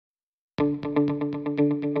It's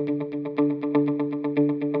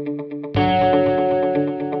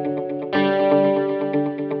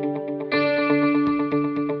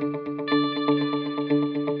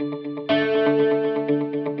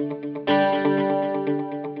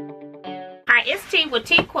T with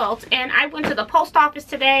TeaQuilts, and I went to the post office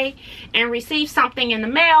today and received something in the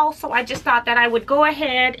mail, so I just thought that I would go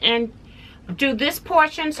ahead and do this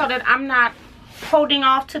portion so that I'm not holding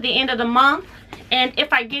off to the end of the month. And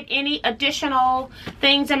if I get any additional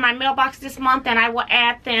things in my mailbox this month, then I will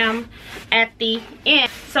add them at the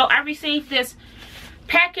end. So I received this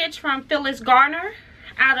package from Phyllis Garner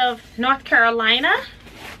out of North Carolina,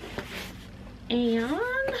 and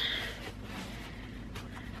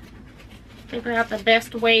figure out the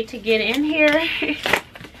best way to get in here.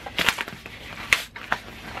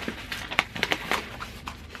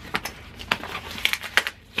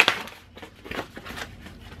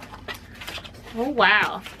 Oh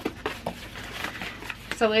wow.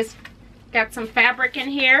 So it's got some fabric in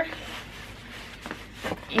here,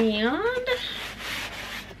 and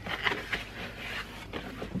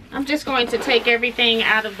I'm just going to take everything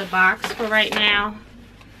out of the box for right now,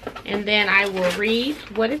 and then I will read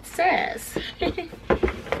what it says.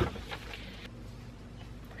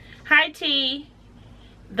 Hi T,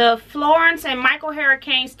 the Florence and Michael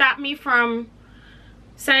hurricane stopped me from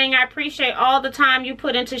saying I appreciate all the time you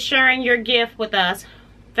put into sharing your gift with us.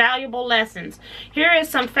 Valuable lessons. Here is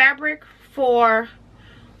some fabric for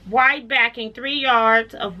wide backing, 3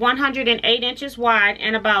 yards of 108 inches wide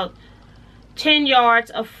and about 10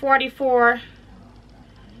 yards of 44-inch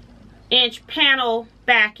panel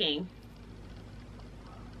backing.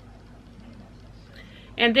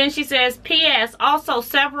 And then she says, P.S. also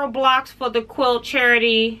several blocks for the quilt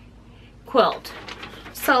charity quilt.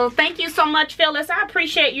 So thank you so much, Phyllis. I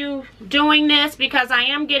appreciate you doing this, because I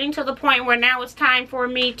am getting to the point where now it's time for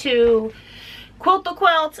me to quilt the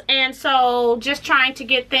quilts, and so just trying to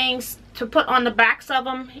get things to put on the backs of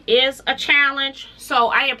them is a challenge. So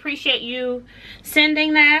I appreciate you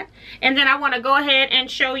sending that. And then I want to go ahead and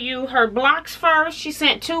show you her blocks first. She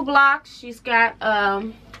sent 2 blocks. She's got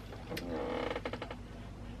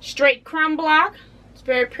straight crumb block. It's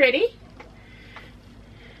very pretty.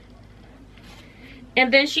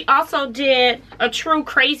 And then she also did a true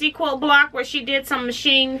crazy quilt block where she did some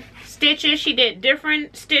machine stitches. She did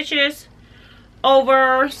different stitches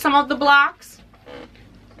over some of the blocks.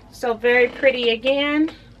 So very pretty again.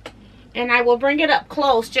 And I will bring it up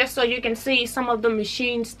close just so you can see some of the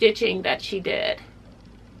machine stitching that she did.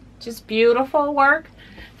 Just beautiful work.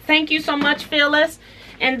 Thank you so much, Phyllis.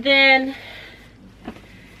 And then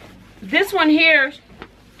this one here,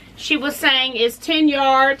 she was saying is 10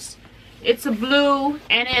 yards. It's a blue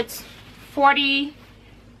and it's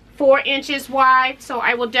 44 inches wide. So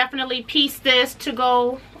I will definitely piece this to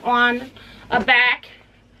go on a back.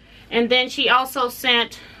 And then she also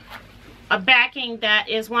sent a backing that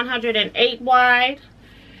is 108 wide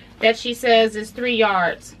that she says is 3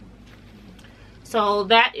 yards. So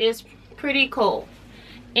that is pretty cool.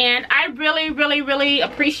 And I really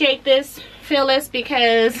appreciate this, Phyllis,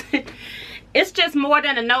 because it's just more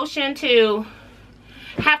than a notion to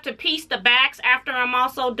have to piece the backs after I'm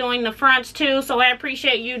also doing the fronts too. So I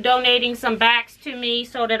appreciate you donating some backs to me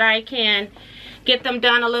so that I can get them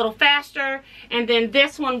done a little faster. And then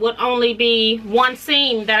this one would only be 1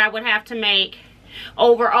 seam that I would have to make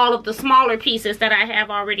over all of the smaller pieces that I have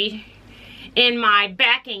already in my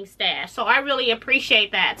backing stash. So I really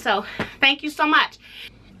appreciate that. So thank you so much.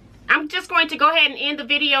 I'm just going to go ahead and end the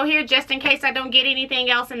video here just in case I don't get anything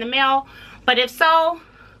else in the mail. But if so,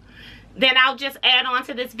 then I'll just add on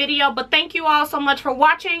to this video. But thank you all so much for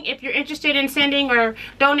watching. If you're interested in sending or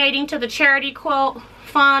donating to the charity quilt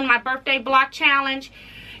fund, my birthday block challenge,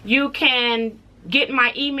 you can get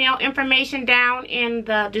my email information down in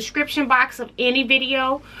the description box of any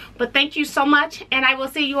video. But thank you so much, and I will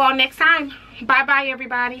see you all next time. Bye bye,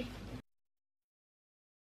 everybody.